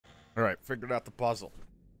Alright, figured out the puzzle.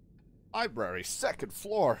 Library, second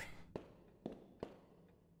floor.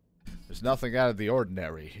 There's nothing out of the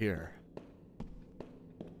ordinary here.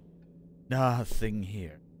 Nothing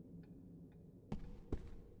here.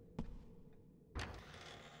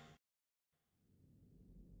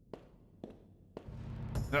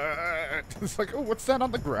 It's like, oh, what's that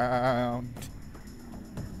on the ground?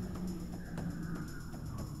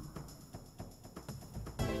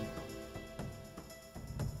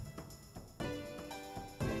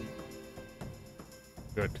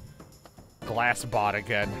 Good. Glass bot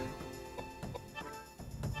again.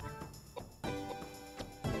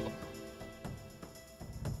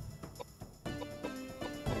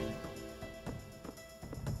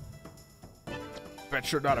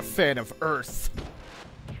 Bet you're not a fan of Earth.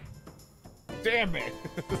 Damn it!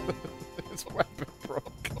 His weapon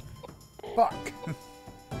broke. Fuck.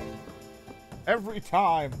 Every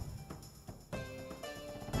time.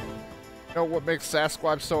 You know what makes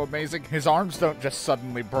Sasquatch so amazing? His arms don't just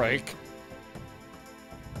suddenly break.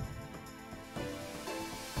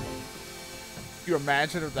 Can you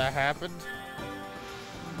imagine if that happened?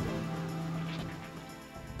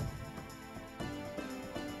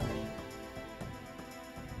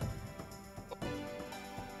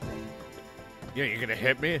 Yeah, you gonna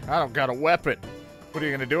hit me? I don't got a weapon. What are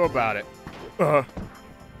you gonna do about it?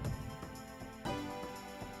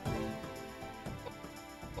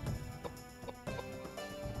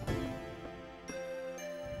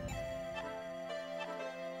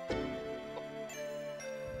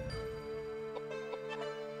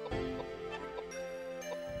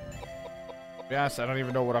 Yes, I don't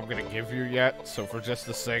even know what I'm gonna give you yet, so for just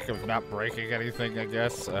the sake of not breaking anything, I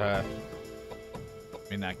guess, I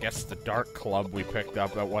mean, I guess the dart club we picked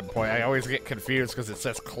up at one point. I always get confused because it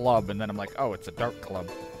says club, and then I'm like, oh, it's a dart club.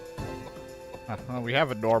 We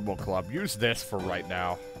have a normal club. Use this for right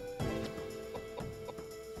now.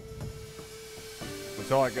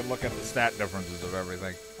 Until I can look at the stat differences of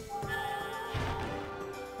everything.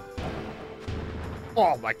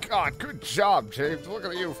 Oh my god, good job, James. Look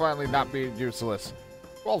at you finally not being useless.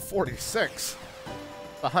 1246.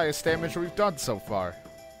 The highest damage we've done so far.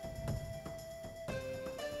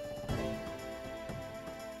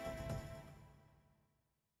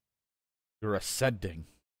 You're ascending.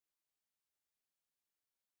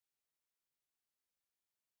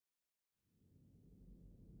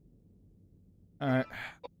 Alright,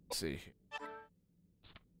 let's see.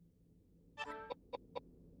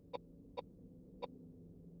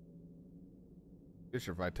 Get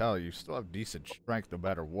your vitality. You still have decent strength no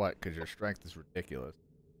matter what, because your strength is ridiculous.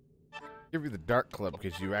 Give you the dart club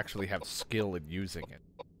because you actually have skill in using it.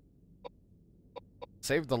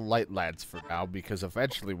 Save the light lads for now, because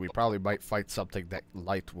eventually we probably might fight something that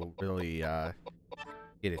light will really, get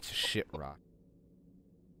its shit rocked.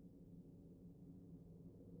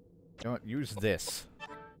 You know what? Use this.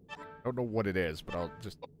 I don't know what it is, but I'll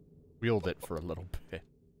just wield it for a little bit.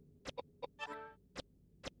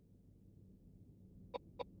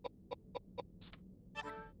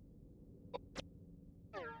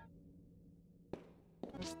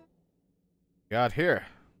 Got here.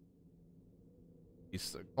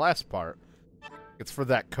 It's the glass part. It's for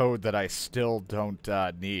that code that I still don't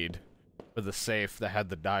need for the safe that had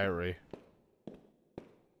the diary.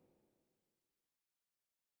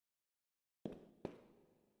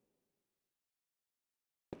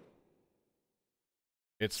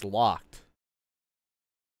 It's locked.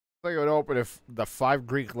 I think it would open if the 5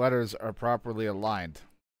 Greek letters are properly aligned.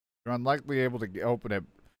 You're unlikely able to open it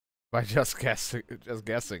by just guessing. Just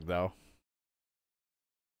guessing, though.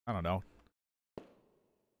 I don't know.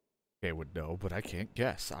 Okay, would know, but I can't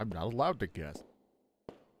guess. I'm not allowed to guess.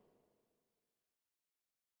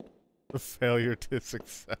 The failure to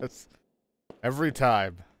success. Every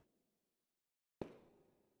time.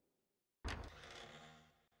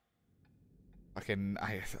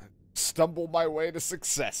 I stumble my way to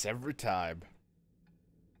success every time.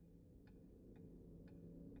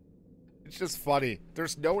 It's just funny.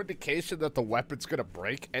 There's no indication that the weapon's gonna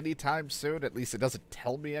break anytime soon. At least it doesn't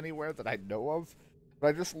tell me anywhere that I know of. But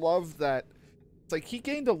I just love that it's like he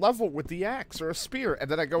gained a level with the axe or a spear, and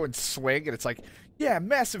then I go and swing, and it's like, yeah,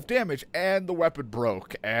 massive damage, and the weapon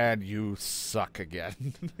broke, and you suck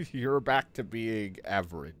again. You're back to being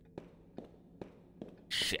average.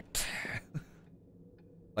 Shit.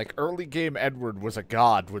 Like, early game Edward was a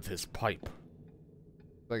god with his pipe.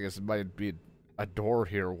 I guess it might be a door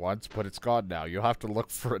here once, but it's gone now. You'll have to look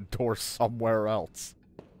for a door somewhere else.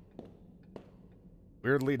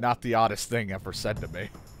 Weirdly, not the oddest thing ever said to me.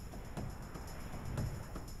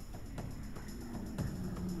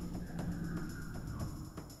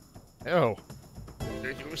 Ew.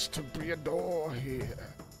 used to be a door here.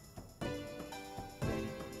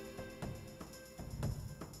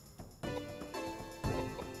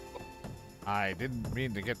 I didn't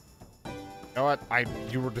mean to get... You know what?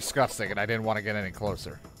 You were disgusting and I didn't want to get any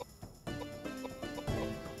closer.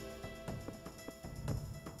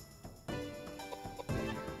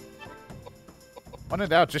 When in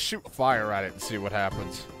doubt, just shoot fire at it and see what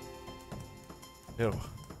happens. Ew.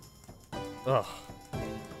 Ugh.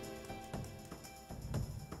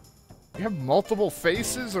 You have multiple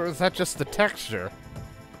faces, or is that just the texture?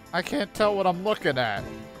 I can't tell what I'm looking at.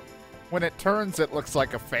 When it turns, it looks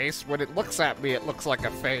like a face. When it looks at me, it looks like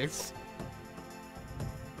a face.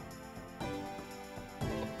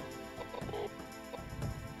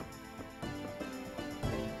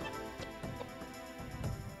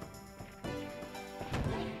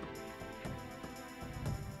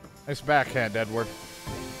 Nice backhand, Edward.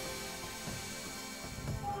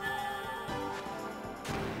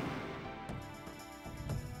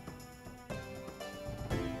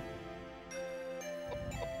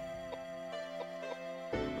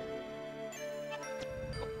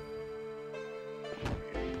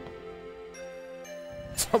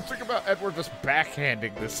 Something about Edward just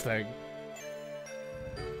backhanding this thing.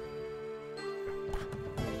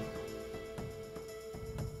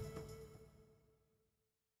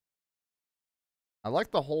 I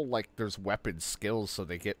like the whole, like, there's weapon skills so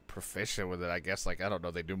they get proficient with it. I guess, like, I don't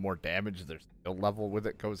know, they do more damage, their skill level with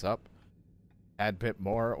it goes up. Add a bit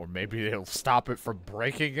more, or maybe it'll stop it from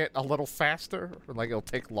breaking it a little faster. Or, like, it'll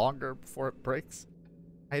take longer before it breaks.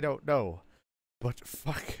 I don't know. But,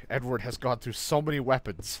 fuck, Edward has gone through so many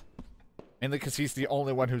weapons. Mainly because he's the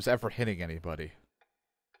only one who's ever hitting anybody.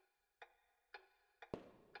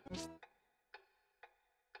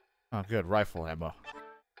 Oh, good. Rifle ammo.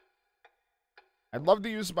 I'd love to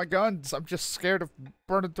use my guns. I'm just scared of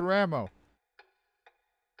burning through ammo.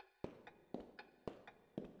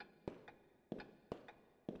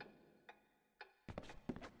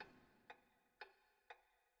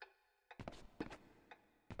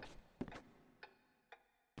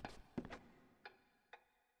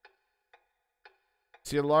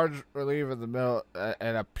 See a large relief in the middle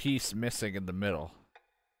and a piece missing in the middle.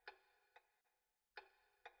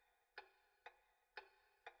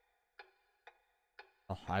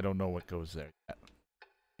 Oh, I don't know what goes there yet.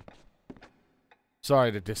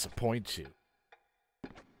 Sorry to disappoint you.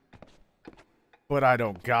 But I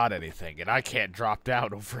don't got anything, and I can't drop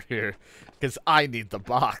down over here, because I need the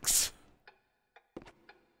box.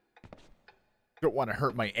 Don't want to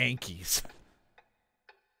hurt my ankies.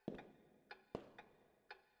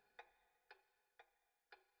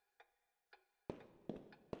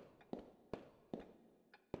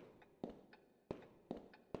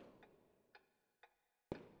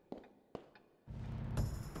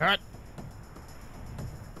 Cut.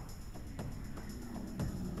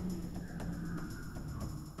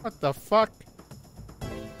 What the fuck?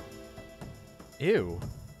 Ew.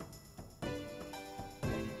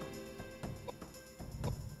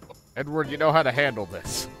 Edward, you know how to handle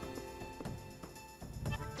this.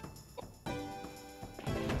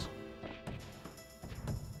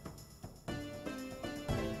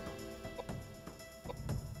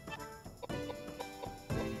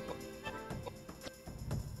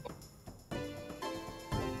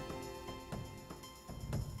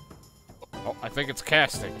 Oh, I think it's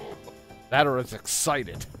casting. That or it's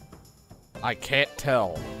excited. I can't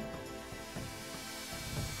tell.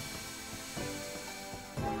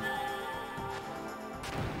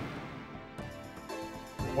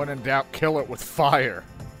 When in doubt, kill it with fire.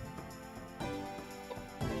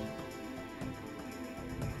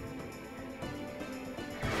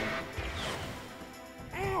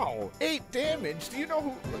 Ow! 8 damage? Do you know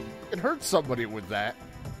who can hurt somebody with that?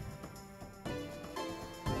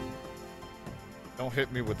 Don't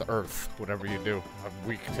hit me with the earth, whatever you do. I'm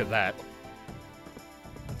weak to that.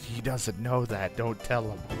 He doesn't know that. Don't tell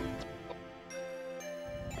him.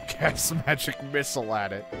 Cast magic missile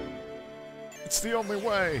at it. It's the only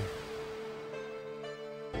way.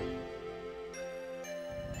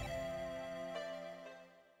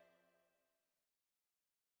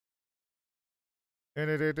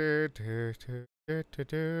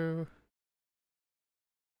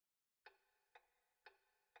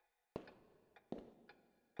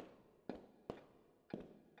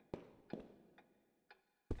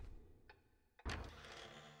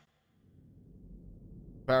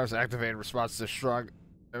 Powers activate in response to strong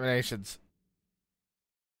emanations.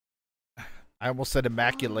 I almost said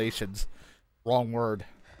immaculations. Wrong word.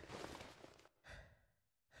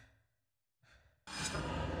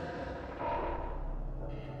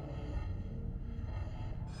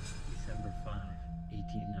 December 5,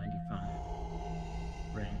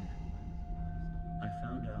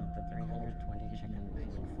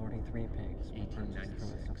 3 pigs were purchased from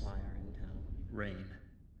a supplier in town. Rain.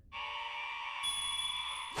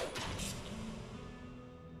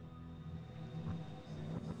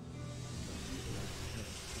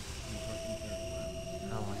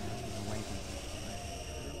 How I have been awaiting this day.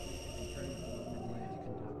 The day to conduct Elaine's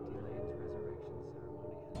resurrection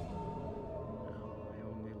ceremony. Now I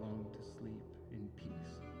only long to sleep in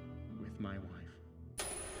peace with my wife.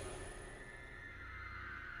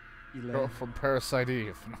 Girl Elaine, from Parasite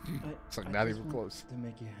Eve. It's like not even close. to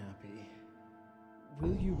make you happy.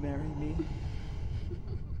 Will you marry me? Yes.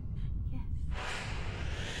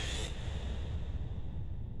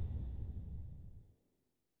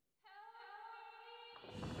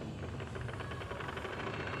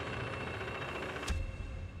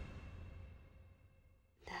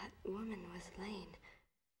 That woman was Lane.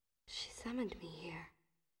 She summoned me here.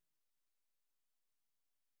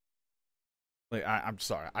 Like, I'm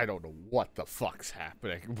sorry, I don't know what the fuck's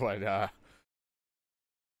happening, but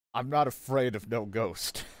I'm not afraid of no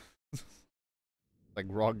ghost. Like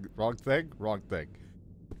wrong thing? Wrong thing.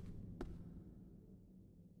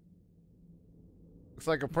 Looks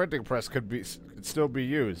like a printing press could still be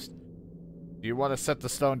used. Do you want to set the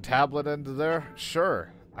stone tablet into there?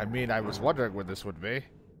 Sure. I mean, I was wondering when this would be.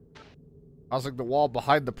 Causing the wall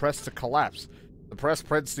behind the press to collapse. The press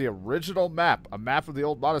prints the original map, a map of the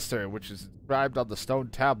old monastery, which is inscribed on the stone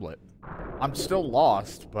tablet. I'm still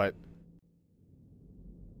lost, but...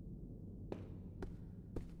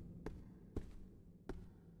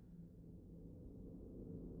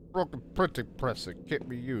 Broken printing press, it can't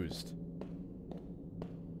be used.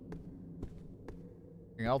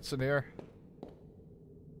 Anything else in here?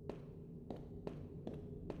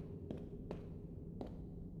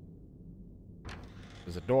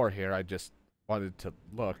 There's a door here, I just wanted to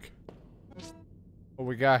look. What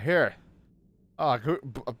we got here? Oh,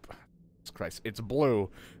 Christ, it's blue.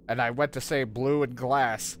 And I went to say blue and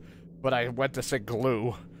glass, but I went to say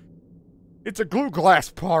glue. It's a glue glass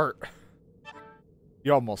part.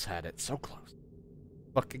 You almost had it. So close.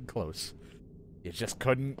 Fucking close. You just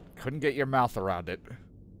couldn't get your mouth around it.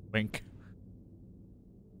 Wink.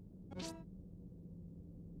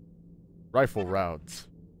 Rifle rounds.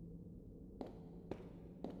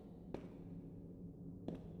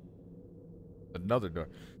 Another door.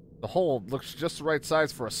 The hole looks just the right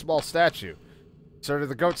size for a small statue. Inserted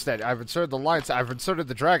the goat statue. I've inserted the lions. I've inserted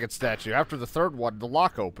the dragon statue. After the third one, the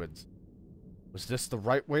lock opens. Was this the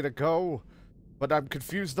right way to go? But I'm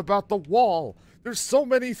confused about the wall. There's so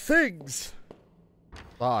many things.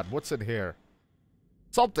 God, what's in here?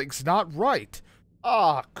 Something's not right.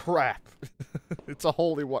 Ah, crap. It's a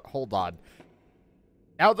holy what? Hold on.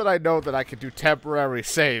 Now that I know that I can do temporary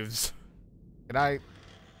saves, can I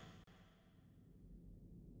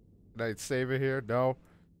save it here? No.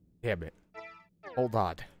 Damn it. Hold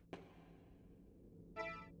on.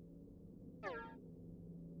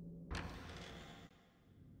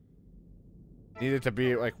 Needed to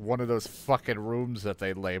be like one of those fucking rooms that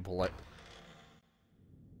they label it.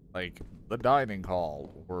 Like the dining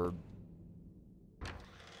hall or...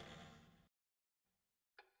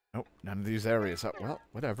 Nope, none of these areas. Well,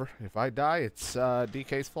 whatever. If I die, it's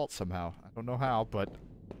DK's fault somehow. I don't know how, but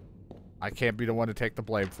I can't be the one to take the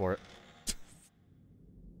blame for it.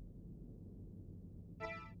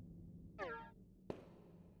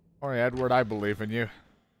 Alright, Edward, I believe in you.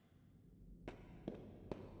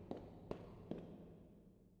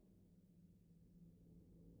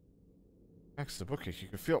 Next to the bookcase, you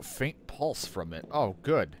can feel a faint pulse from it. Oh,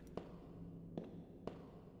 good.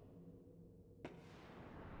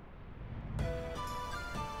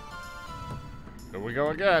 Here we go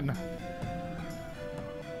again.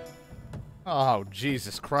 Oh,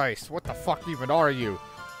 Jesus Christ. What the fuck even are you?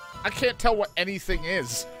 I can't tell what anything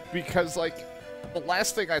is, because, like, the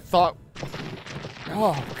last thing I thought...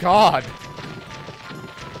 Oh, God.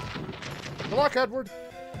 Good luck, Edward.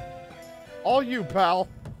 All you, pal.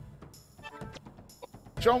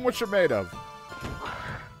 Show them what you're made of.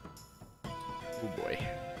 Oh, boy.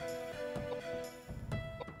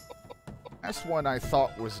 Last one I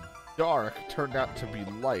thought was dark turned out to be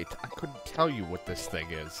light. I couldn't tell you what this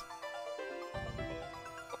thing is.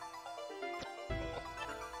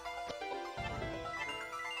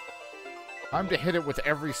 Time to hit it with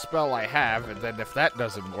every spell I have, and then if that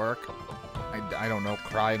doesn't work, I don't know,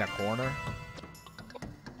 cry in a corner?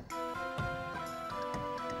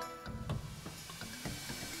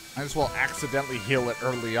 Might as well accidentally heal it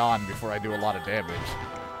early on before I do a lot of damage.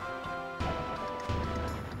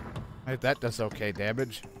 Right, that does okay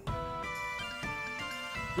damage.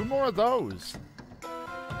 2 more of those.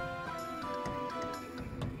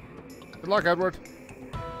 Good luck, Edward.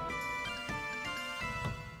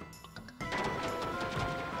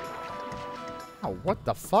 what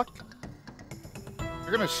the fuck?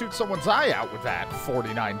 You're gonna shoot someone's eye out with that.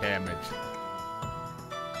 49 damage.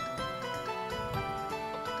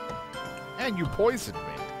 And you poisoned me.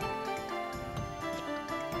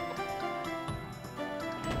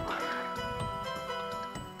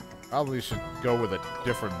 Probably should go with a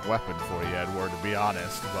different weapon for you, Edward, to be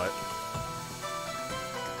honest, but...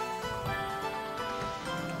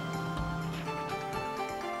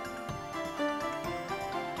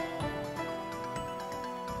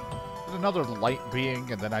 Another light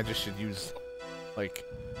being, and then I just should use, like,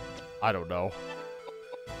 I don't know,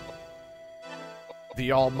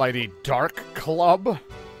 the almighty Dark Club?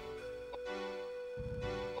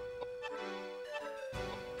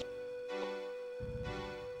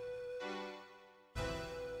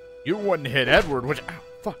 You wouldn't hit Edward, which... Ow,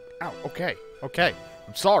 fuck, ow, okay, okay,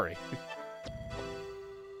 I'm sorry.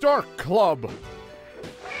 Dark Club!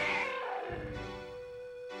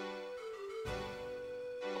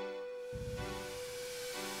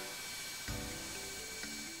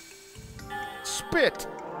 Spit!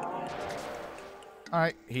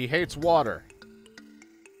 Alright, he hates water.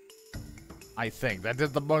 I think. That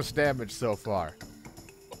did the most damage so far.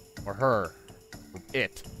 Or her. Or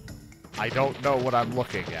it. I don't know what I'm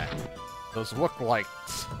looking at. Those look like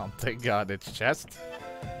something on its chest.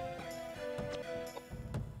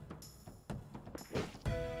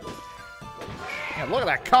 Man, look at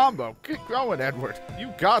that combo. Keep going, Edward.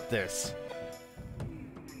 You got this.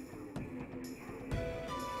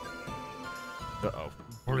 Uh-oh.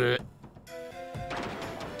 Blech.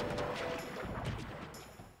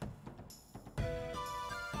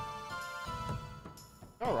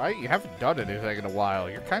 Alright, you haven't done anything in a while.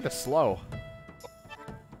 You're kind of slow.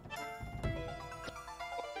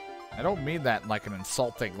 I don't mean that in like an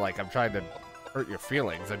insulting, like I'm trying to hurt your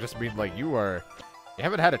feelings. I just mean like you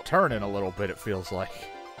haven't had a turn in a little bit, it feels like.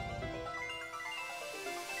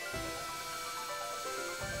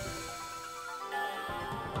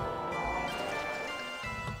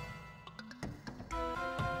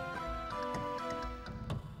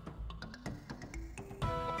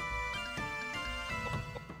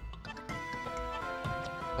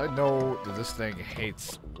 I know that this thing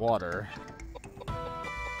hates water.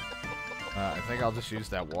 I think I'll just use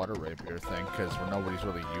that water rapier thing, because nobody's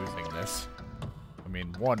really using this. I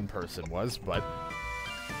mean, one person was, but...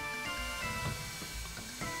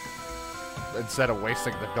 instead of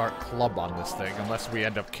wasting the Dark Club on this thing, unless we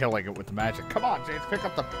end up killing it with magic. Come on, James, pick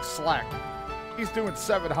up the slack. He's doing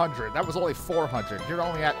 700. That was only 400. You're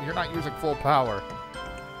not using full power.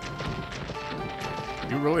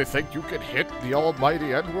 You really think you can hit the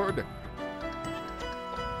almighty Edward?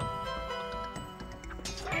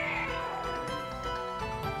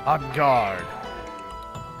 On guard.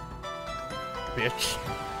 Bitch.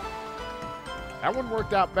 That one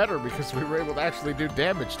worked out better because we were able to actually do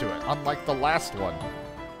damage to it, unlike the last one.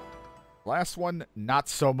 Last one, not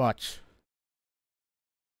so much.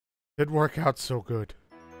 Didn't work out so good.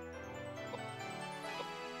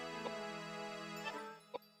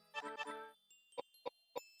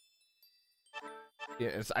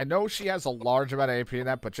 Yes, I know she has a large amount of AP in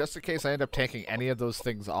that, but just in case I end up taking any of those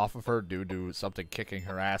things off of her due to something kicking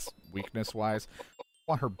her ass weakness-wise, I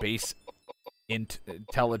want her base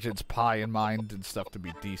intelligence, pie, and mind and stuff to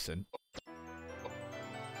be decent.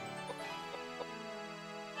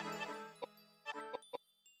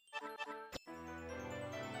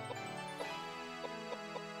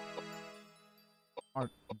 Aren't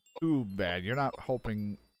too bad. You're not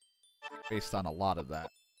hoping based on a lot of that.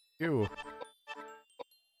 You...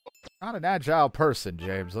 not an agile person,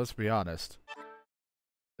 James, let's be honest.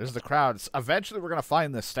 There's the crowd. Eventually we're going to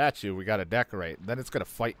find this statue we got to decorate, and then it's going to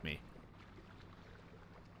fight me.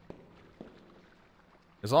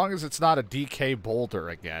 As long as it's not a DK boulder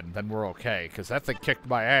again, then we're okay, because that thing kicked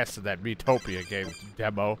my ass in that Metopia game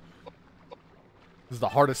demo. This is the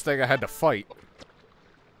hardest thing I had to fight.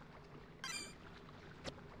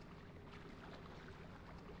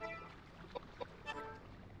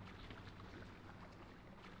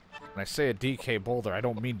 When I say a DK boulder, I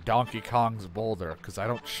don't mean Donkey Kong's boulder, because I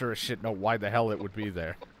don't sure as shit know why the hell it would be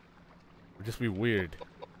there. It would just be weird.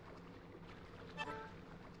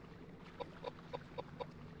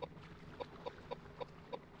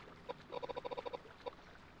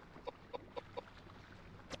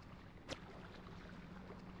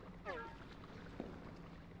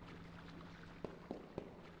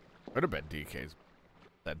 Could have been DK's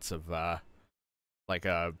sense of, like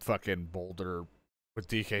a fucking boulder with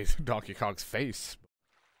DK's Donkey Kong's face.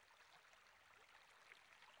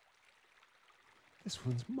 This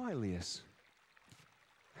one's Mylius.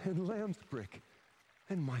 And Lambsbrick.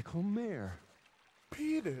 And Michael Mayer.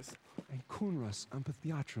 Peters, and Cunras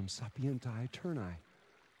amphitheatrum sapienti eterni.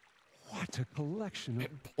 What a collection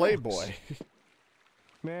of Playboy. books.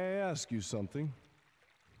 May I ask you something?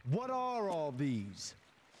 What are all these?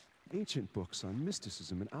 Ancient books on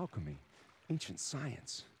mysticism and alchemy, ancient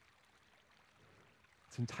science.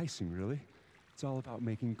 It's enticing, really. It's all about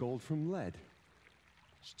making gold from lead.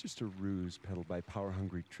 It's just a ruse peddled by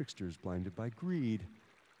power-hungry tricksters blinded by greed.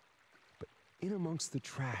 But in amongst the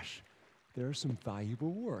trash, there are some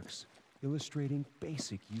valuable works illustrating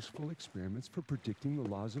basic, useful experiments for predicting the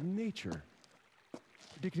laws of nature.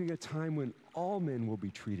 Predicting a time when all men will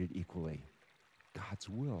be treated equally. God's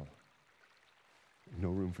will. No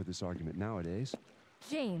room for this argument nowadays.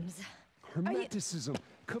 James. Hermeticism,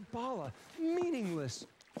 Kabbalah, meaningless.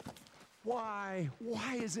 Why?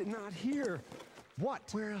 Why is it not here? What?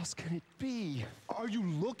 Where else can it be? Are you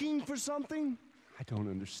looking for something? I don't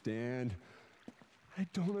understand. I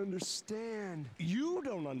don't understand. You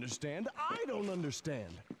don't understand. I don't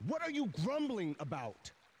understand. What are you grumbling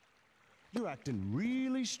about? You're acting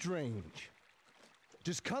really strange.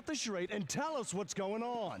 Just cut the charade and tell us what's going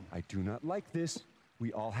on. I do not like this.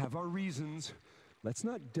 We all have our reasons. Let's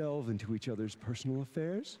not delve into each other's personal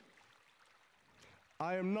affairs.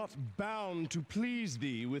 I am not bound to please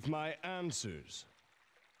thee with my answers.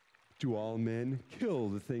 Do all men kill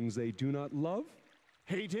the things they do not love?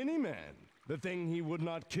 Hate any man, the thing he would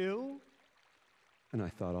not kill? And I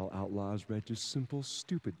thought all outlaws read just simple,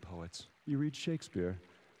 stupid poets. You read Shakespeare.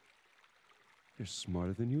 You're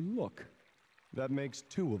smarter than you look. That makes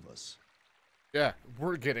two of us. Yeah,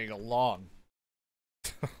 we're getting along.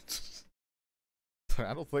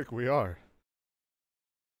 I don't think we are.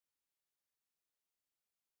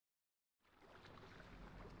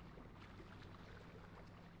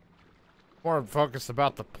 More focused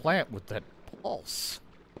about the plant with that pulse.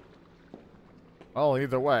 Well,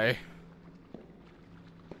 either way.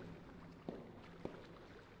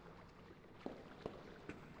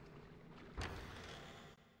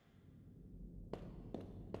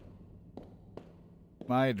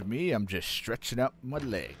 Mind me, I'm just stretching out my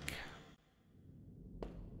leg.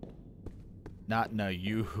 Not in a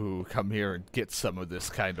you who come here and get some of this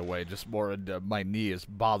kind of way, just more into my knee is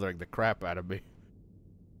bothering the crap out of me.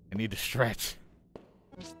 I need to stretch.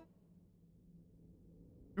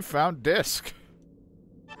 You found disc.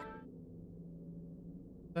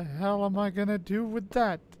 The hell am I gonna do with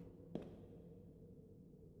that?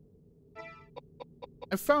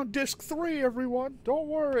 I found disc 3, everyone. Don't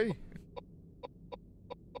worry.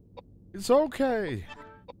 It's okay.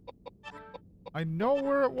 I know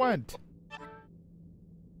where it went.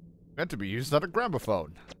 Meant to be used on a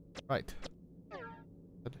gramophone. Right.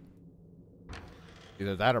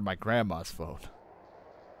 Either that or my grandma's phone.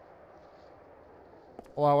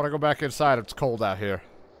 Well, I want to go back inside. It's cold out here.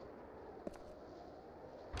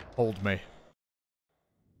 Hold me.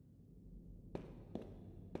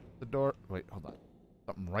 The door. Wait, hold on.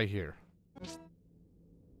 Something right here.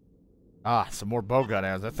 Ah, some more bowgun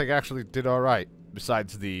arrows. That thing actually did alright.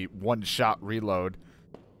 Besides the one-shot reload.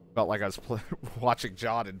 Felt like I was watching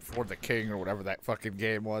John in For the King or whatever that fucking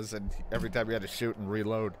game was, and every time you had to shoot and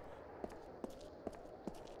reload.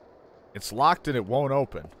 It's locked and it won't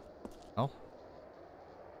open. Well,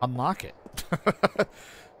 unlock it.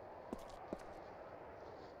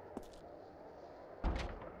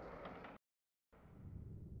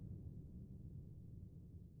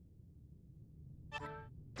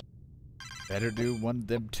 Better do one of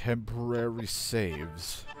them temporary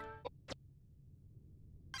saves.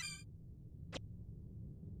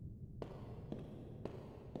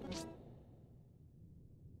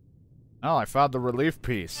 Oh, I found the relief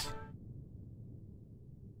piece.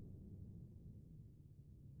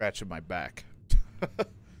 Scratching my back.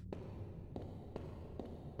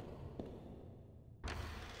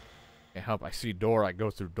 Can't help. I see door. I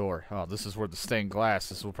go through door. Oh, this is where the stained glass.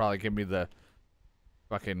 This will probably give me the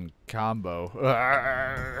fucking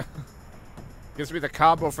combo. Gives me the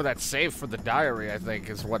combo for that save for the diary, I think,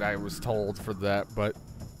 is what I was told for that. But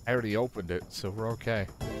I already opened it, so we're okay.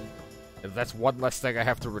 And that's one less thing I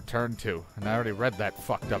have to return to. And I already read that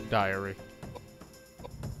fucked up diary.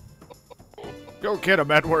 Go get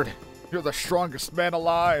him, Edward. You're the strongest man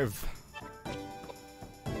alive.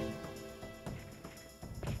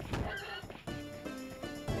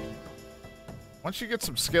 Once you get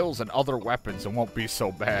some skills and other weapons, it won't be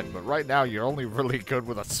so bad. But right now, you're only really good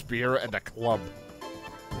with a spear and a club.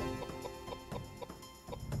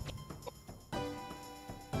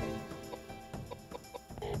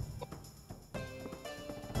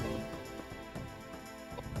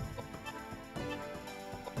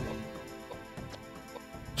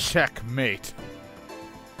 Checkmate.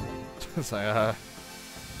 It's like,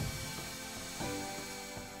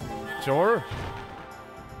 Sure.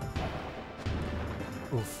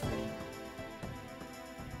 Oof.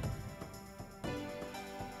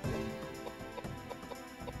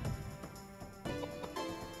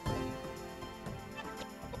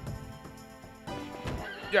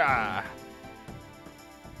 Yeah.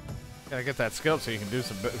 Gotta get that skill so you can do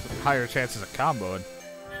some higher chances of comboing.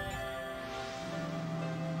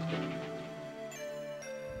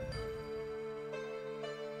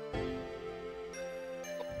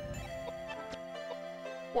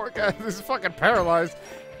 Poor guy, this is fucking paralyzed.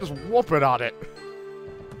 Just whooping on it.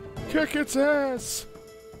 Kick its ass.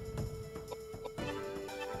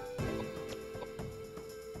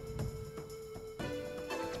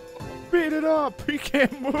 Beat it up. He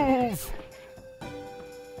can't move.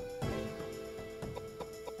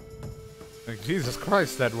 Like, Jesus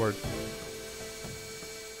Christ, Edward.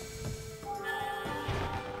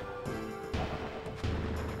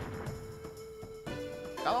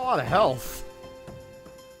 Got a lot of health.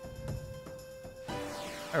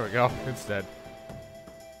 There we go. It's dead.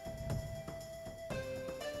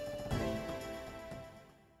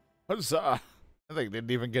 Huzzah. I think they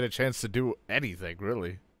didn't even get a chance to do anything,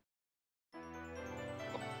 really.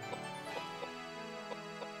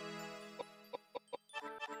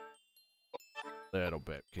 Little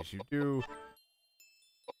bit, because you do.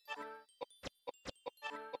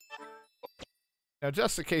 Now,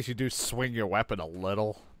 just in case you do swing your weapon a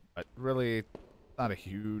little, but really, not a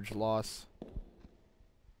huge loss.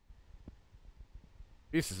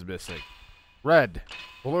 Pieces missing. Red,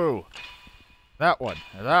 blue, that one,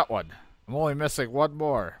 and that one. I'm only missing one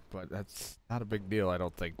more, but that's not a big deal, I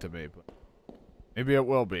don't think, to me. But maybe it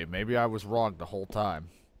will be. Maybe I was wrong the whole time.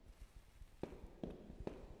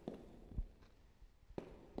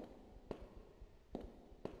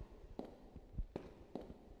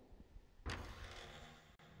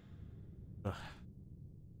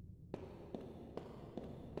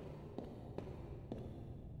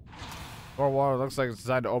 More water looks like it's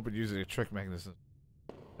designed to open using a trick mechanism.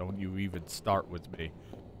 Don't you even start with me.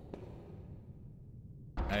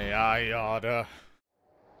 Hey, I oughta.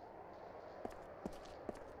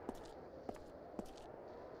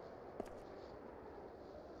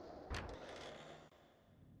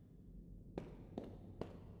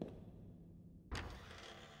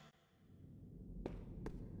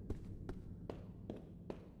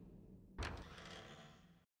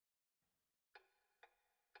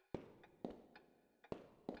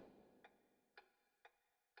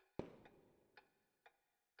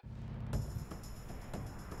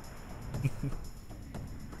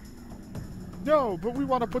 No, but we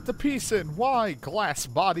want to put the piece in. Why, glass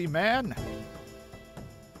body man?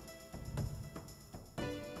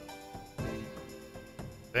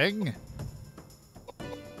 Thing?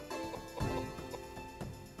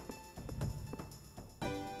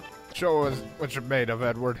 Show us what you're made of,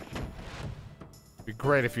 Edward. Be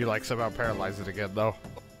great if you like somehow paralyze it again, though.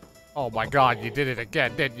 Oh my god, you did it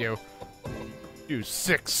again, didn't you? You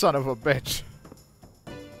sick son of a bitch.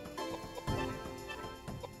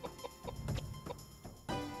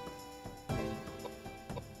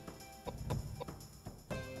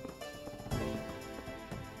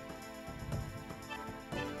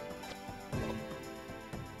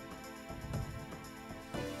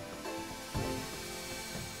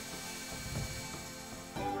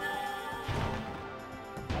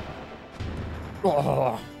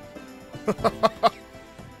 Oh.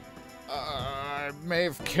 I may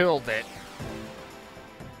have killed it.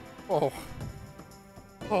 Oh.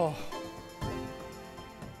 Oh.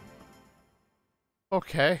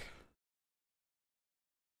 Okay.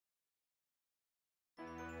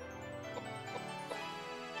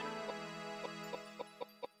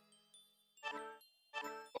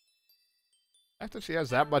 After she has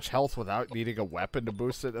that much health without needing a weapon to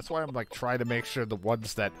boost it, that's why I'm like trying to make sure the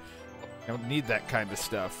ones that don't need that kind of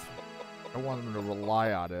stuff, I don't want them to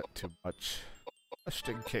rely on it too much, just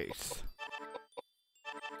in case.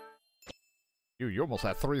 You almost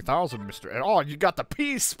had 3,000, Mr. And oh, you got the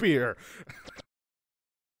peace spear!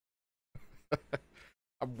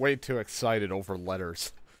 I'm way too excited over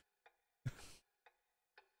letters.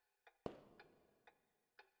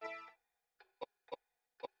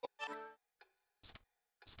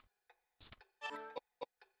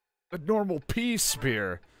 The normal peace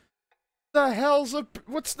spear. The hell's a...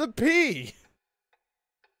 What's the P?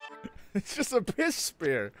 It's just a piss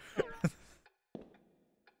spear.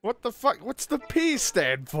 What the fuck? What's the P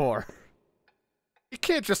stand for? You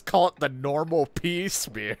can't just call it the normal P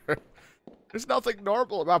spear. There's nothing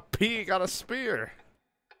normal about peeing on a spear.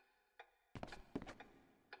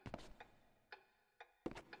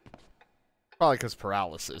 Probably because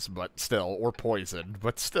paralysis, but still. Or poisoned,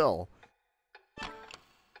 but still.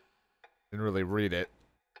 Didn't really read it.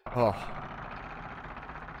 Oh. I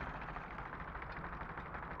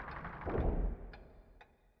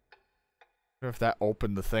wonder if that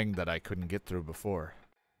opened the thing that I couldn't get through before.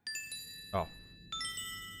 Oh.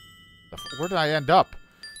 Where did I end up?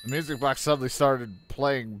 The music box suddenly started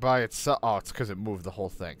playing by itself. Oh, it's because it moved the whole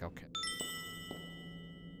thing. Okay.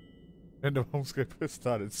 And the homes get pissed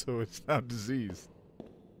on it, so it's now diseased.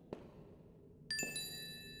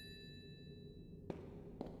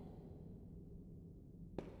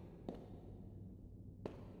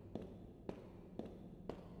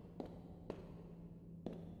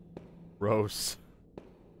 Gross.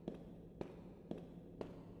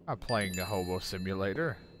 I'm playing the hobo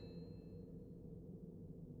simulator.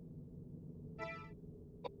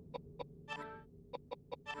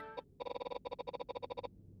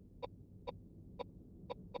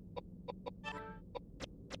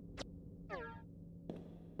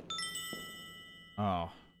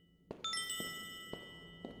 Oh.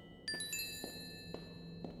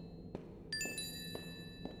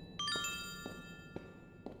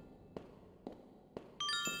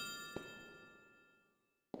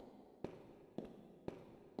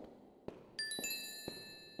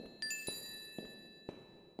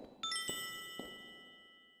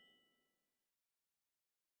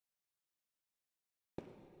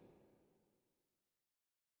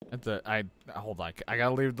 Hold on. I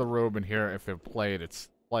gotta leave the room and hear if it played. It's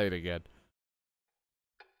played again.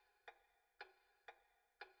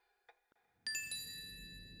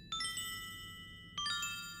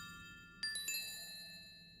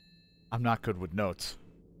 I'm not good with notes.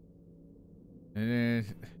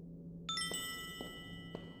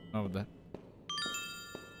 Oh, that.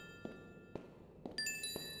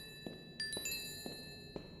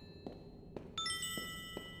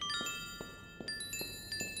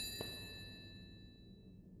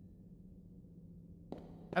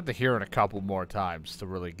 I had to hear it a couple more times to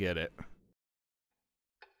really get it.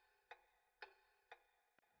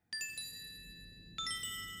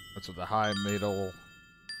 What's with the high, middle?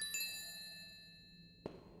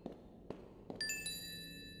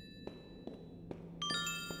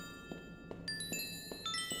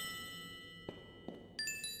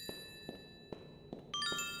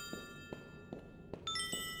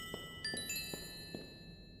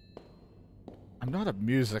 I'm not a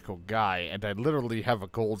musical guy, and I literally have a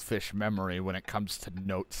goldfish memory when it comes to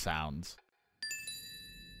note sounds.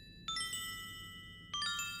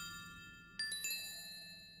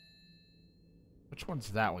 Which one's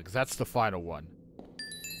that one? Because that's the final one.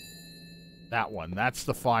 That one. That's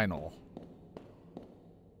the final.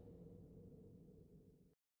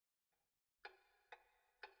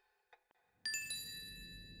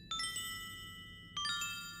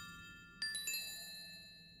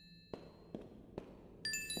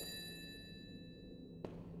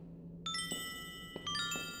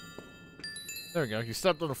 There we go. You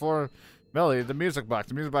stepped on the floor. Melody, the music box.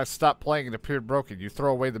 The music box stopped playing and appeared broken. You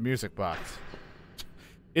throw away the music box.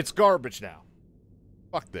 It's garbage now.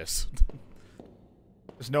 Fuck this.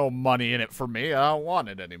 There's no money in it for me. I don't want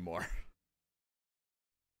it anymore.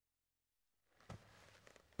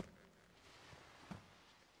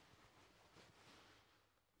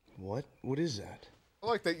 What? What is that? I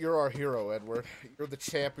like that you're our hero, Edward. You're the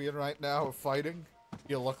champion right now of fighting.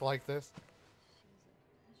 You look like this.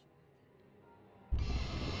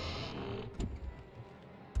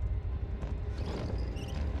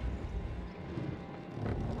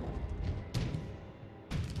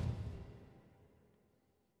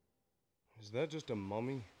 Is that just a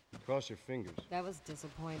mummy? Cross your fingers. That was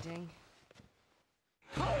disappointing.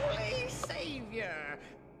 Holy Savior!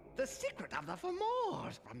 The secret of the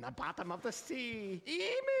Fomors from the bottom of the sea.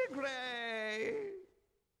 Immigrate!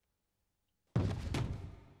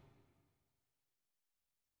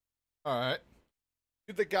 Alright.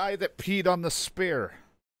 You're the guy that peed on the spear.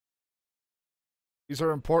 These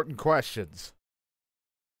are important questions.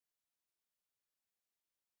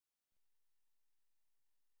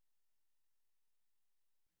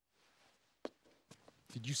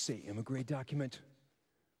 Did you say immigrate document?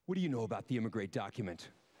 What do you know about the immigrate document?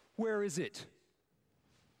 Where is it?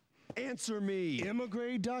 Answer me!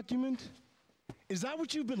 Immigrate document? Is that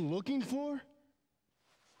what you've been looking for?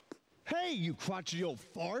 Hey, you crotchety old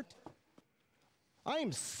fart! I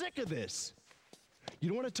am sick of this. You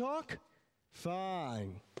don't want to talk?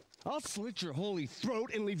 Fine. I'll slit your holy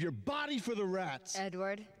throat and leave your body for the rats.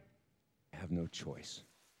 Edward? I have no choice.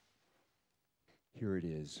 Here it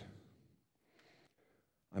is.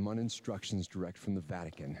 I'm on instructions direct from the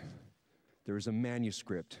Vatican. There is a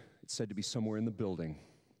manuscript. It's said to be somewhere in the building.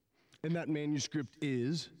 And that manuscript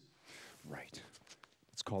is? Right.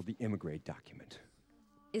 It's called the Immigrate document.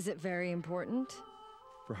 Is it very important?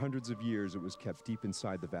 For hundreds of years, it was kept deep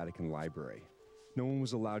inside the Vatican library. No one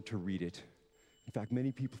was allowed to read it. In fact,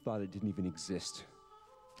 many people thought it didn't even exist.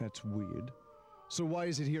 That's weird. So why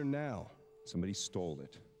is it here now? Somebody stole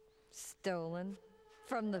it. Stolen?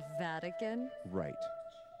 From the Vatican? Right.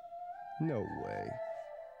 No way.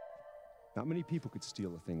 Not many people could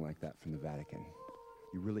steal a thing like that from the Vatican.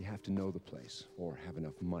 You really have to know the place, or have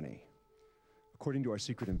enough money. According to our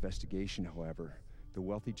secret investigation, however, the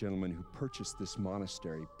wealthy gentleman who purchased this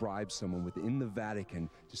monastery bribed someone within the Vatican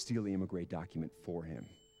to steal the Immigrate document for him.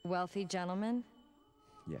 Wealthy gentleman?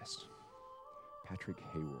 Yes. Patrick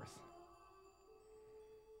Hayworth.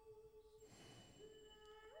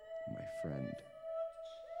 My friend.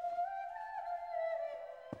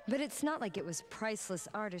 But it's not like it was priceless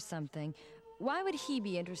art or something. Why would he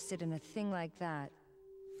be interested in a thing like that?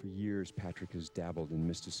 For years, Patrick has dabbled in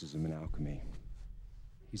mysticism and alchemy.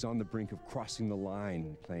 He's on the brink of crossing the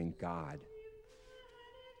line, playing God.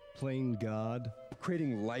 Playing God?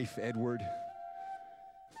 Creating life, Edward.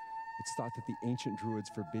 It's thought that the ancient druids'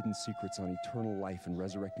 forbidden secrets on eternal life and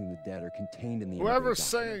resurrecting the dead are contained in the Whoever's Immigrate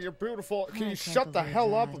saying document. you're beautiful, can I you can't shut the believe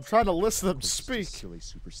hell up? that. I'm trying to listen to them It's just speak. a silly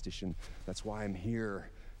superstition. That's why I'm here.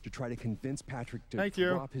 To try to convince Patrick to Thank you.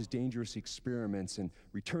 drop his dangerous experiments and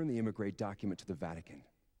return the Immigrate document to the Vatican.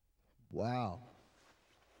 Wow.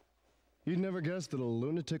 You'd never guess that a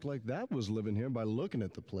lunatic like that was living here by looking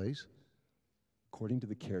at the place. According to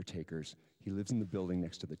the caretakers, he lives in the building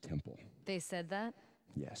next to the temple. They said that?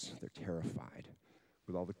 Yes, they're terrified.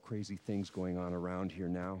 With all the crazy things going on around here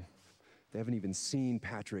now, they haven't even seen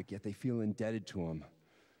Patrick, yet they feel indebted to him.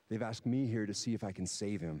 They've asked me here to see if I can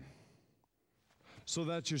save him. So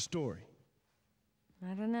that's your story.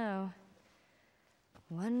 I don't know.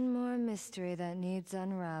 One more mystery that needs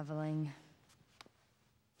unraveling.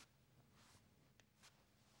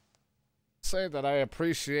 Say that I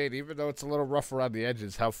appreciate, even though it's a little rough around the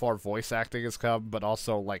edges, how far voice acting has come, but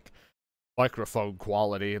also, like, microphone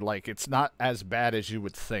quality. Like, it's not as bad as you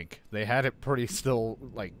would think. They had it pretty still,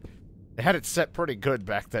 like, they had it set pretty good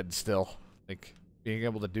back then still. Like, being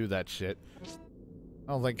able to do that shit.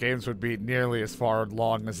 I don't think games would be nearly as far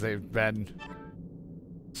along as they've been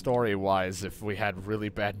story-wise if we had really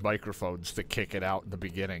bad microphones to kick it out in the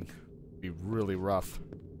beginning. It'd be really rough.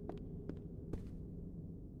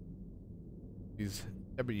 These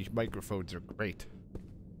heavy microphones are great.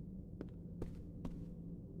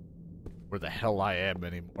 Where the hell I am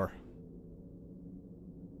anymore.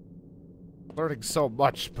 Learning so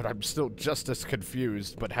much, but I'm still just as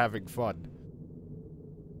confused, but having fun.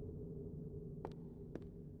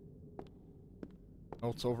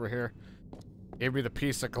 Notes over here. Gave me the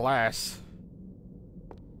piece of glass.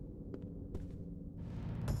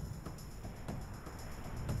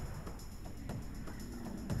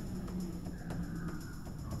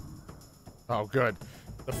 Oh, good.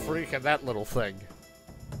 The freak of that little thing.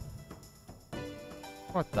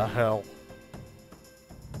 What the hell?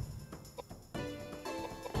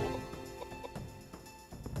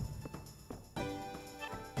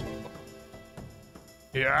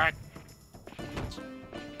 Yeah.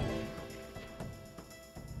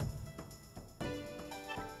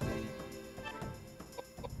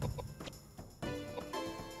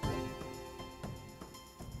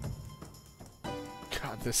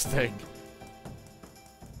 God, this thing.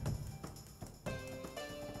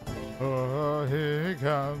 Oh, here he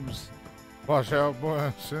comes. Watch out,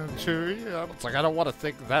 boy, century. It's like I don't want to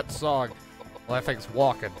think that song while that thing's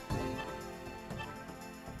walking.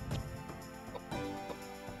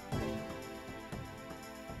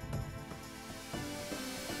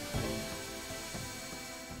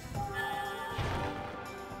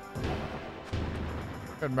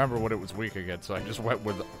 I couldn't remember what it was weak against, so I just went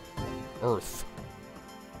with Earth.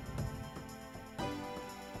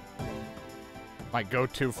 My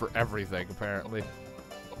go-to for everything, apparently.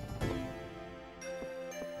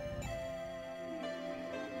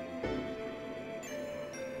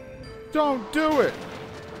 Don't do it!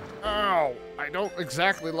 Ow! I don't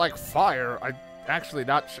exactly like fire. I actually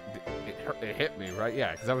not. It hit me, right?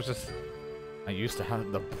 Yeah, because I was just. I used to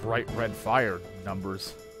have the bright red fire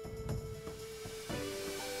numbers.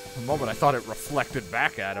 For a moment, I thought it reflected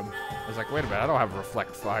back at him. I was like, wait a minute, I don't have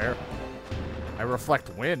reflect fire. I reflect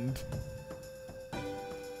wind.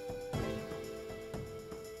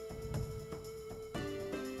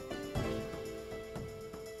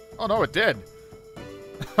 Oh no, it did.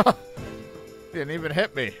 Didn't even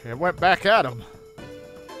hit me. It went back at him.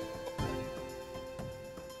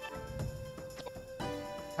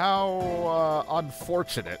 How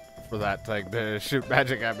unfortunate for that thing to shoot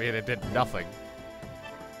magic at me and it did nothing.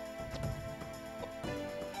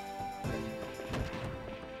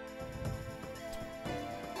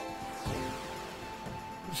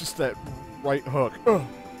 It's just that right hook. Ugh.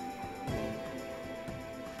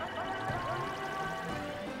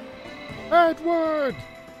 Edward!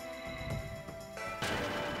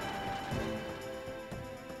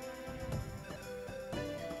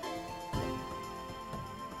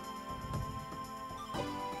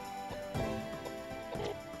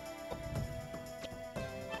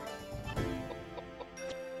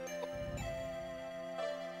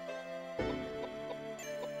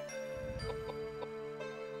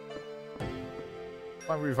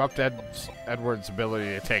 We've upped Edward's ability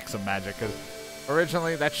to take some magic, because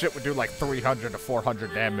originally that shit would do like 300 to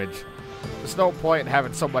 400 damage. There's no point in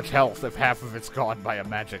having so much health if half of it's gone by a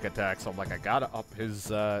magic attack, so I'm like, I gotta up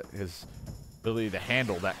his ability to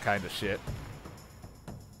handle that kind of shit.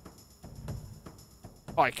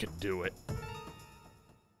 I can do it.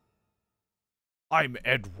 I'm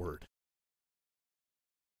Edward.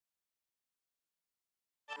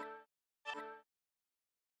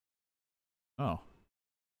 Oh.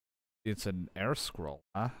 It's an air scroll,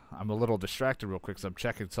 huh? I'm a little distracted real quick because I'm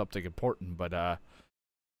checking something important, but,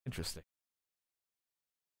 interesting.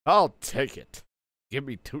 I'll take it. Give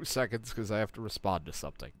me 2 seconds because I have to respond to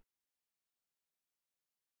something.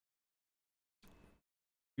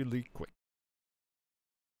 Really quick.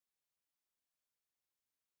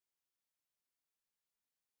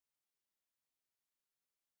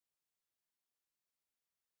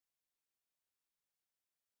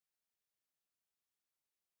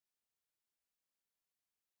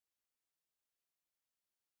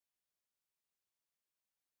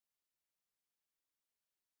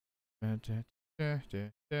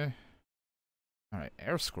 Alright,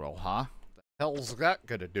 air scroll, huh? What the hell's that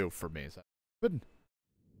gonna do for me? Is that good?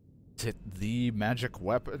 Is it the magic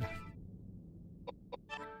weapon?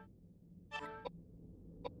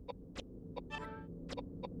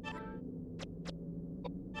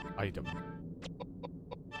 Item.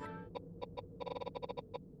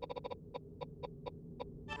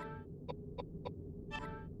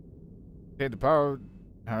 Okay, the power.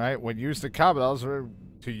 Alright, when used in combat, those are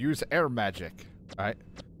to use air magic. Alright.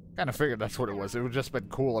 Kind of figured that's what it was. It would just been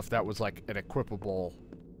cool if that was like an equipable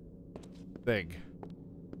thing.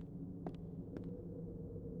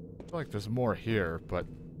 I feel like there's more here, but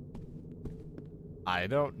I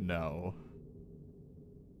don't know.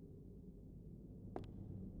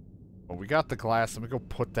 Well, we got the glass. Let me go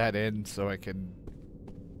put that in so I can...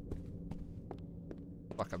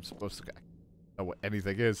 Fuck, I'm supposed to... I don't know what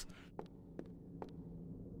anything is.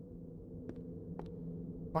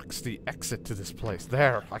 Fuck's the exit to this place?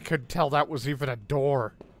 There! I couldn't tell that was even a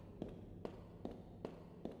door.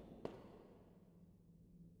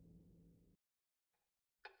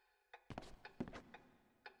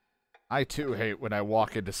 I too hate when I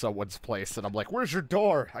walk into someone's place and I'm like, where's your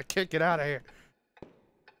door? I can't get out of here.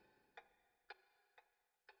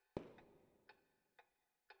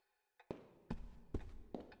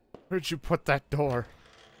 Where'd you put that door?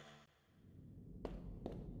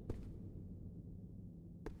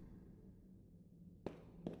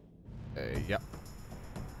 Yep.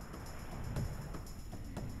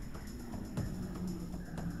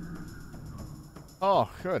 Oh,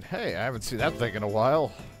 good. Hey, I haven't seen that thing in a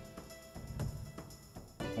while.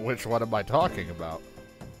 Which one am I talking about?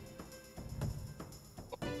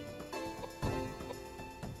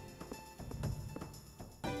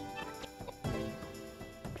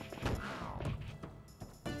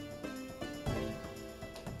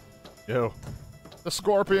 Ew. The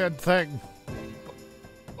scorpion thing.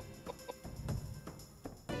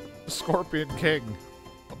 The Scorpion King.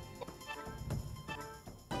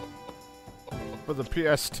 For the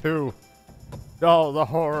PS2. No, the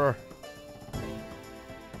horror.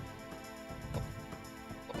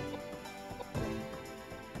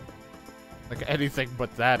 Like anything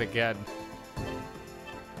but that again.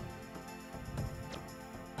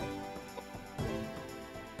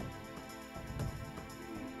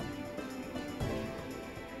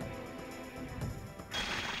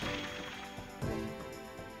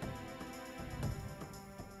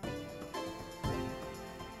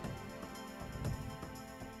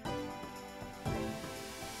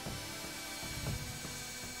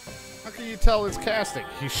 How can you tell his casting?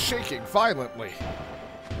 He's shaking violently.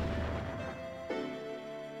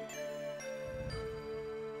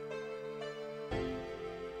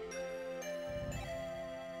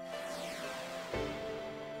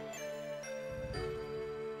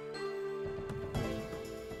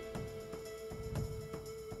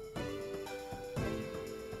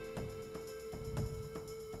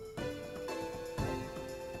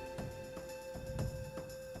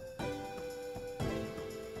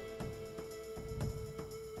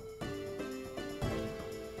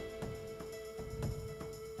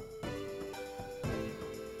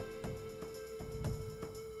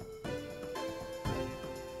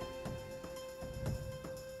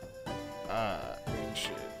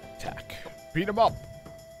 Beat him up.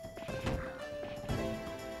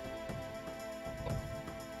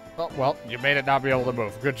 Oh, well, you made it not be able to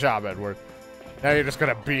move. Good job, Edward. Now you're just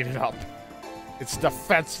gonna beat it up. It's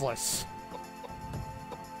defenseless.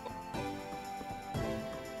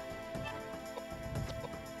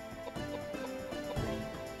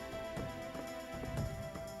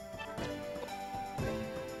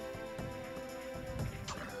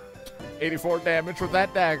 $84 damage with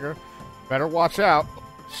that dagger. Better watch out.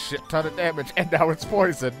 Shit ton of damage, and now it's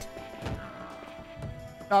poisoned.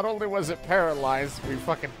 Not only was it paralyzed, we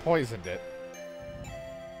fucking poisoned it.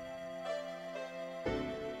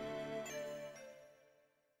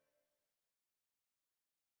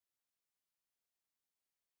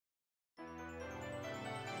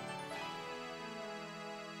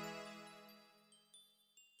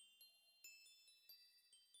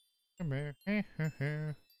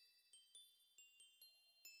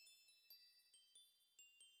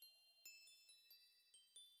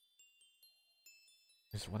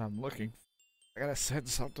 Is what I'm looking for. I gotta send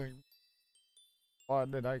something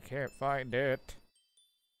on and I can't find it.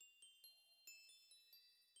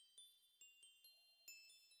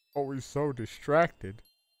 Always so distracted.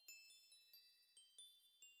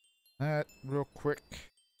 That real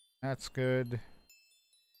quick. That's good.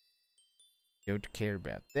 Don't care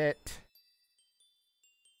about that.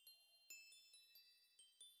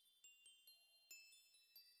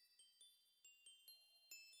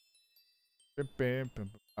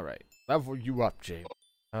 Alright. Level you up, James.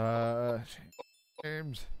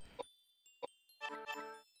 James.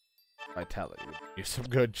 Vitality would do some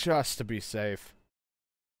good just to be safe.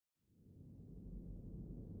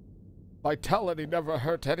 Vitality never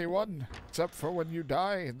hurt anyone, except for when you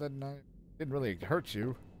die, and then it didn't really hurt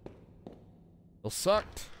you. It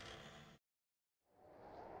sucked.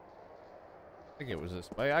 I think it was this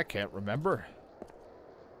way. I can't remember.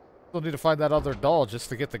 Still need to find that other doll just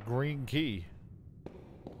to get the green key.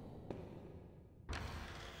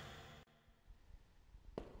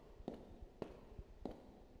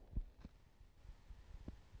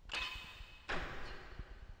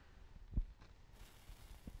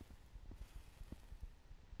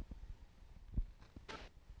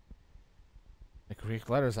 The Greek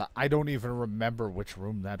letters, I don't even remember which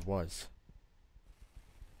room that was.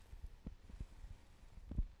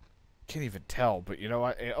 Can't even tell, but you know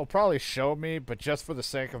what? It'll probably show me, but just for the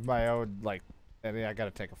sake of my own, like, I mean, I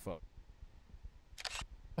gotta take a photo.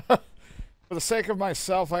 For the sake of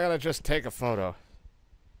myself, I gotta just take a photo.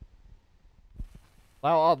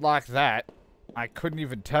 I'll unlock that. I couldn't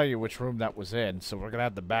even tell you which room that was in, so we're gonna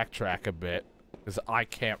have to backtrack a bit, because I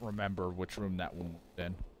can't remember which room that one was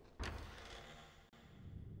in.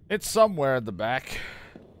 It's somewhere in the back.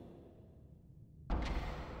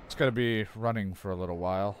 It's gonna be running for a little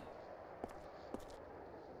while.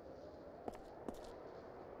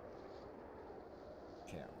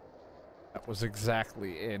 That was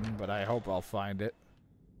exactly in, but I hope I'll find it.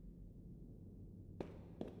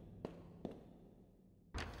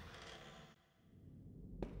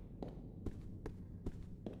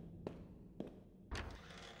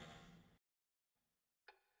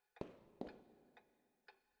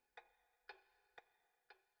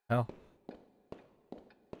 Hell.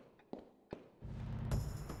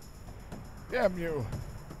 Damn you.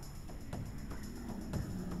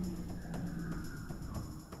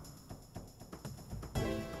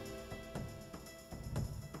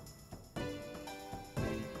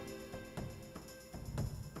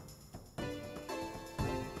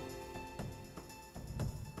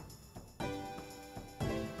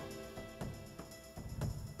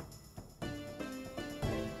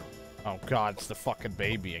 Oh god, it's the fucking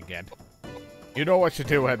baby again. You know what to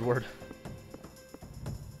do, Edward.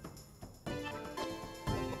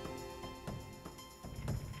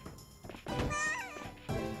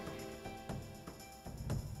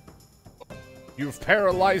 You've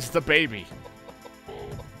paralyzed the baby.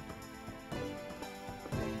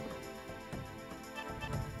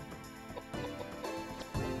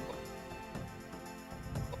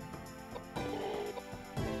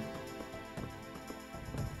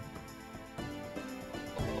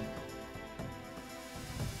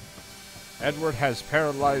 Edward has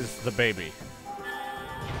paralyzed the baby.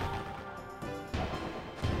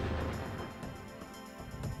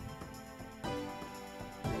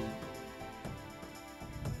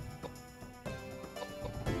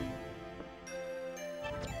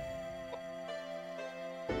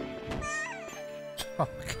 Oh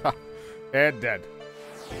god. And dead.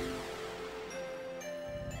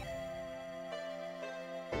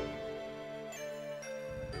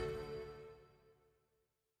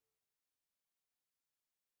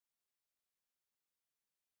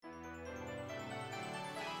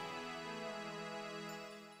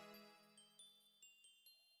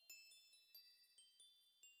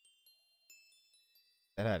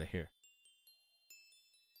 Get out of here.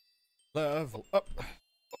 Level up.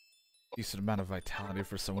 Decent amount of vitality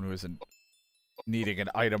for someone who isn't needing an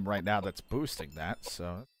item right now that's boosting that,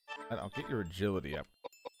 so I'll get your agility up.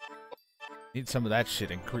 Need some of that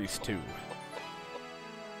shit increased too.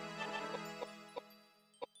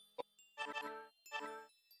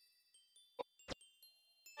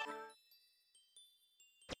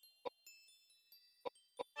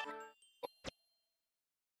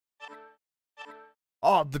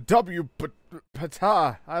 Oh, the W, but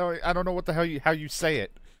pata. I don't know what the hell how you say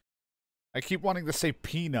it. I keep wanting to say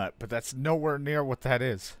peanut, but that's nowhere near what that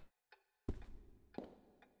is.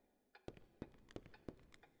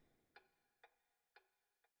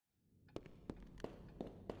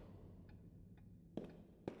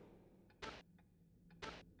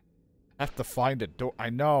 I have to find a door. I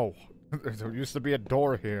know. There used to be a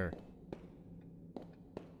door here.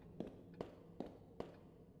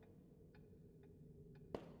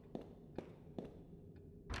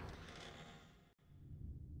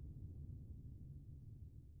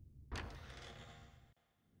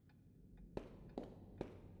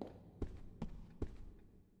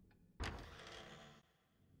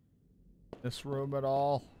 This room at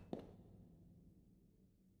all?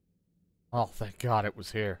 Oh, thank God it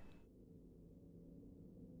was here.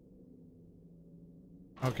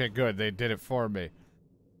 Okay, good. They did it for me.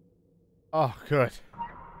 Oh, good.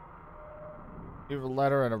 Leave a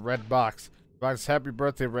letter in a red box. Box happy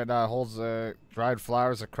birthday written on holds dried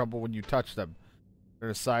flowers that crumble when you touch them.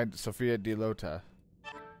 They're signed Sophia Di Lota.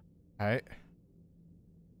 Alright.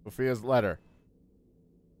 Sophia's letter.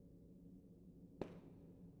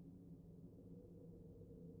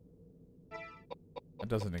 That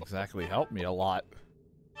doesn't exactly help me a lot.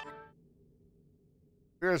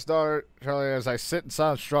 Dearest daughter, Charlie, as I sit in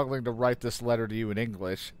silence struggling to write this letter to you in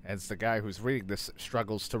English, as the guy who's reading this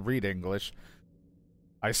struggles to read English,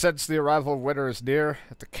 I sense the arrival of winter is near.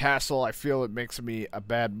 At the castle, I feel it makes me a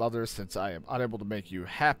bad mother since I am unable to make you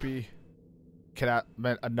happy. Cannot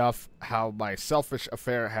meant enough how my selfish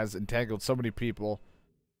affair has entangled so many people,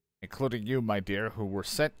 including you, my dear, who were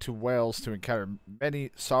sent to Wales to encounter many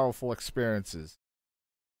sorrowful experiences.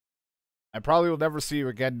 I probably will never see you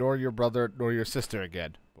again, nor your brother, nor your sister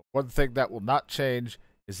again. But one thing that will not change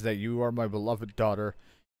is that you are my beloved daughter.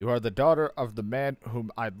 You are the daughter of the man whom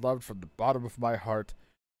I loved from the bottom of my heart,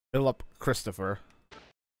 Philip Christopher.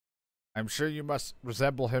 I'm sure you must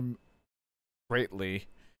resemble him greatly.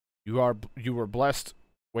 You were blessed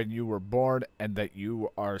when you were born, and that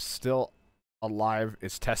you are still alive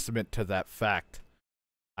is testament to that fact.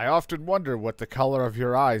 I often wonder what the color of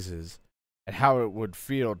your eyes is, and how it would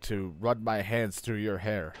feel to run my hands through your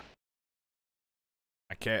hair.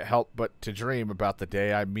 I can't help but to dream about the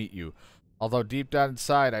day I meet you, although deep down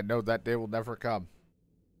inside I know that day will never come.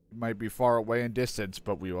 You might be far away in distance,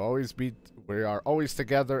 but we are always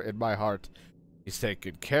together in my heart. Please take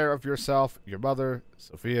good care of yourself, your mother,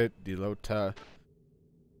 Sophia Di Lota.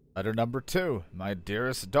 Letter number 2, my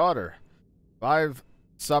dearest daughter. 5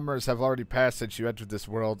 summers have already passed since you entered this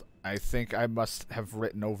world. I think I must have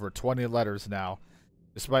written over 20 letters now.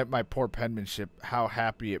 Despite my poor penmanship, how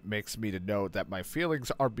happy it makes me to know that my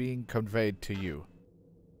feelings are being conveyed to you.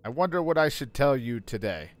 I wonder what I should tell you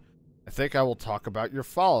today. I think I will talk about your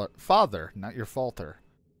father, not your falter.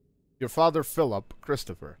 Your father, Philip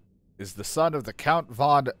Christopher, is the son of the Count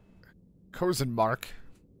von Kosenmark,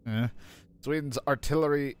 Sweden's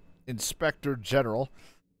artillery inspector general.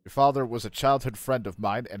 Your father was a childhood friend of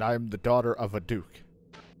mine, and I am the daughter of a duke.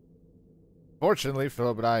 Fortunately,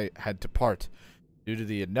 Philip and I had to part. Due to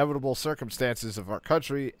the inevitable circumstances of our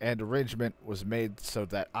country, an arrangement was made so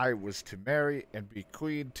that I was to marry and be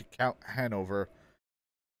queen to Count Hanover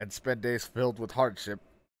and spend days filled with hardship.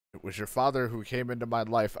 It was your father who came into my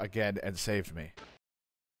life again and saved me.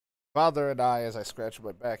 Father and I, as I scratch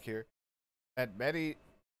my back here, had many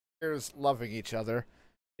years loving each other.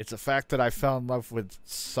 It's a fact that I fell in love with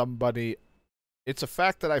somebody. It's a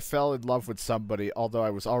fact that I fell in love with somebody, although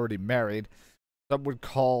I was already married. Some would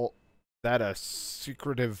call that a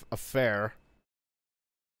secretive affair,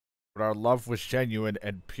 but our love was genuine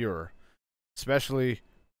and pure, especially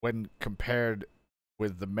when compared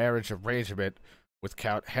with the marriage arrangement with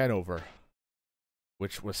Count Hanover,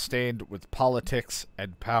 which was stained with politics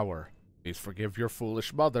and power. Please forgive your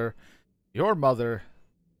foolish mother, your mother,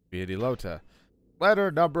 Sophia Di Lota.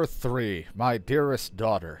 Letter number 3, my dearest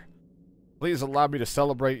daughter. Please allow me to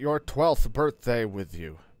celebrate your 12th birthday with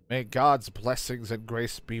you. May God's blessings and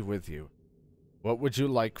grace be with you. What would you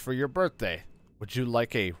like for your birthday? Would you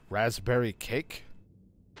like a raspberry cake?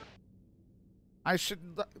 I should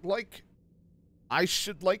like I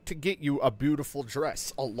should like to get you a beautiful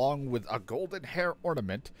dress, along with a golden hair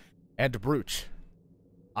ornament and brooch.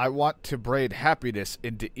 I want to braid happiness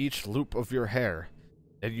into each loop of your hair,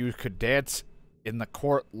 and you could dance in the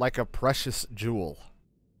court like a precious jewel.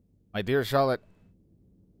 My dear Charlotte,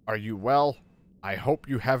 are you well? I hope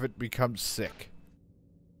you haven't become sick.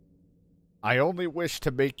 I only wish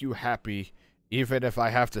to make you happy, even if I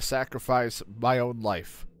have to sacrifice my own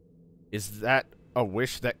life. Is that a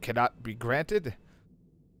wish that cannot be granted?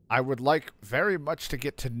 I would like very much to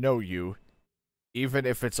get to know you, even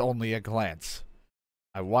if it's only a glance.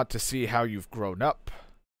 I want to see how you've grown up.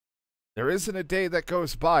 There isn't a day that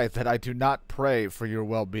goes by that I do not pray for your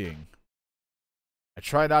well-being. I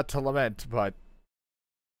try not to lament, but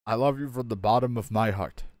I love you from the bottom of my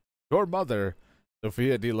heart. Your mother,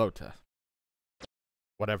 Sophia Di Lota.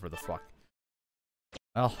 Whatever the fuck.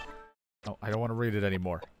 Well, no, I don't want to read it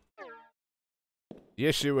anymore. The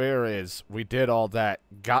issue here is, we did all that,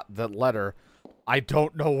 got the letter. I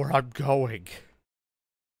don't know where I'm going.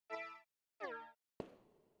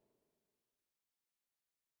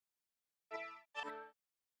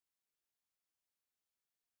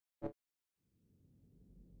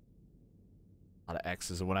 A lot of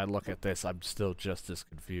X's, and when I look at this, I'm still just as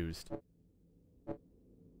confused.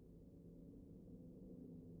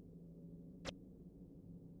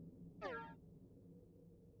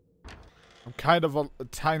 I'm kind of a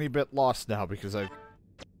tiny bit lost now because I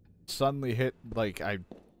suddenly hit, like, I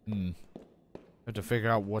have to figure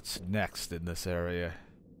out what's next in this area.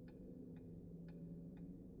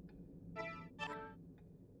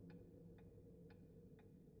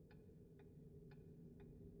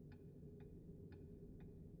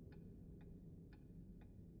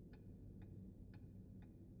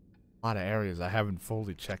 A lot of areas I haven't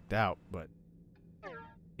fully checked out, but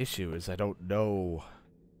issue is I don't know.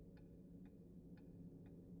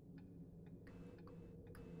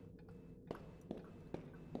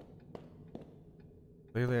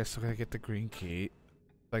 Clearly I still gotta get the green key.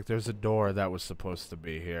 Like there's a door that was supposed to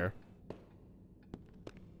be here.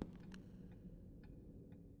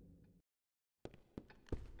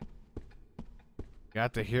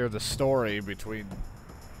 Got to hear the story between the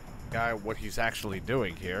guy, what he's actually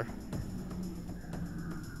doing here.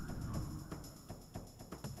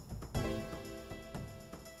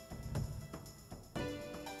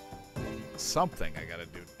 Something I gotta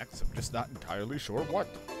do next. I'm just not entirely sure what.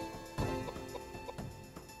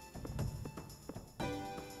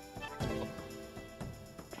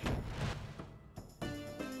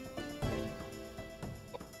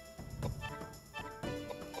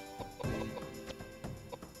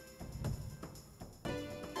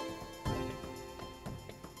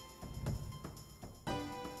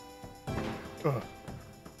 Ugh.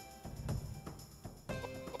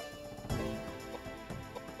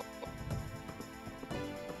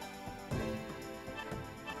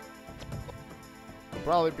 I'll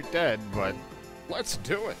probably be dead, but let's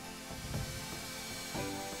do it.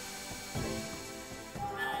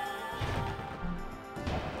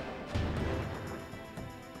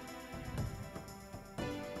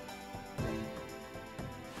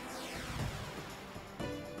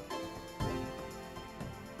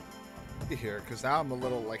 Here, because now I'm a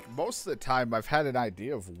little, like, most of the time I've had an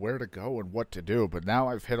idea of where to go and what to do, but now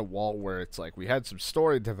I've hit a wall where it's like we had some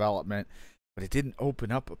story development, but it didn't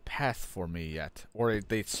open up a path for me yet. Or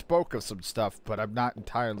they spoke of some stuff, but I'm not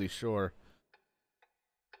entirely sure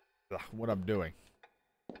what I'm doing.